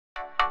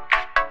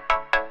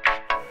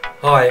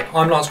Hi,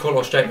 I'm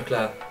LCoH Jake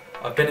McClure.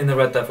 I've been in the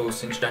Red Devils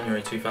since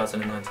January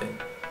 2019.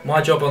 My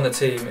job on the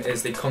team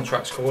is the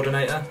contracts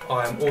coordinator.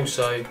 I am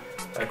also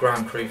a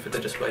ground crew for the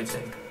display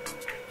team.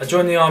 I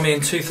joined the army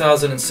in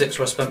 2006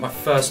 where I spent my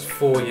first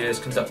 4 years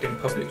conducting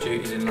public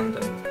duties in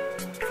London.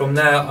 From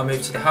there I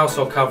moved to the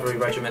Household Cavalry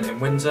Regiment in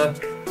Windsor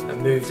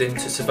and moved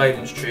into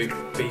Surveillance Troop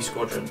B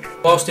Squadron.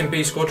 Whilst in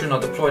B Squadron I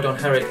deployed on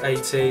Herrick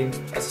 18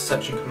 as a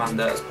section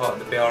commander as part of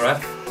the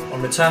BRF.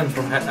 On return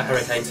from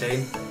Herrick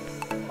 18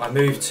 I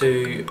moved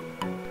to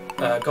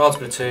Guards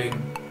Platoon,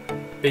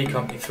 B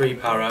Company 3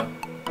 Para.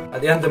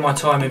 At the end of my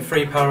time in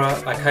 3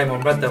 Para, I came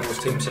on Red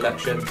Devils team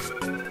selection,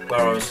 where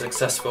I was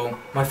successful.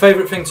 My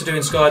favourite thing to do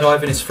in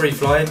skydiving is free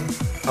flying.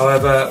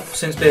 However,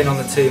 since being on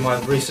the team,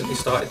 I've recently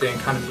started doing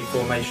canopy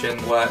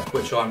formation work,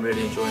 which I'm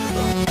really enjoying as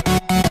well.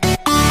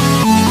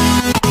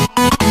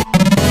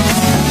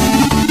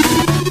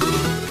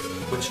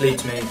 Which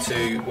leads me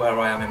to where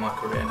I am in my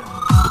career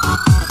now.